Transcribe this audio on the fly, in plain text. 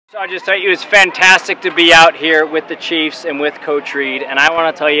So I just tell you, it was fantastic to be out here with the Chiefs and with Coach Reid, and I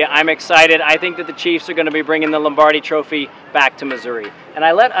want to tell you, I'm excited. I think that the Chiefs are going to be bringing the Lombardi Trophy back to Missouri. And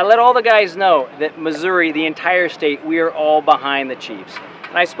I let all the guys know that Missouri, the entire state, we are all behind the Chiefs.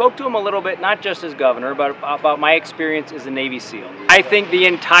 And I spoke to him a little bit, not just as governor, but about my experience as a Navy SEAL. I think the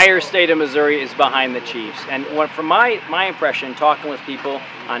entire state of Missouri is behind the Chiefs. And from my impression, talking with people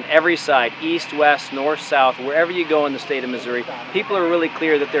on every side, east, west, north, south, wherever you go in the state of Missouri, people are really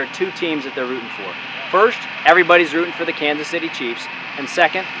clear that there are two teams that they're rooting for. First, everybody's rooting for the Kansas City Chiefs. And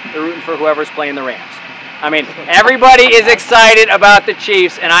second, they're rooting for whoever's playing the Rams. I mean, everybody is excited about the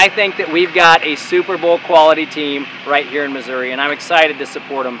Chiefs, and I think that we've got a Super Bowl quality team right here in Missouri, and I'm excited to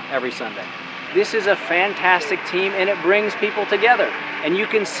support them every Sunday. This is a fantastic team, and it brings people together. And you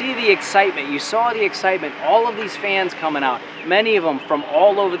can see the excitement. You saw the excitement. All of these fans coming out, many of them from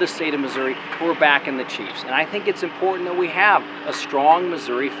all over the state of Missouri, who are backing the Chiefs. And I think it's important that we have a strong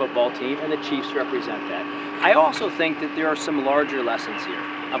Missouri football team, and the Chiefs represent that. I also think that there are some larger lessons here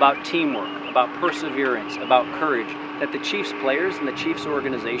about teamwork, about perseverance, about courage, that the Chiefs players and the Chiefs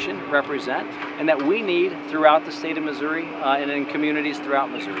organization represent, and that we need throughout the state of Missouri and in communities throughout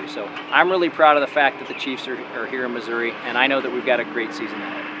Missouri. So I'm really proud of the fact that the Chiefs are here in Missouri, and I know that we've got a great season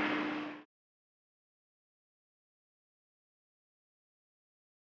ahead.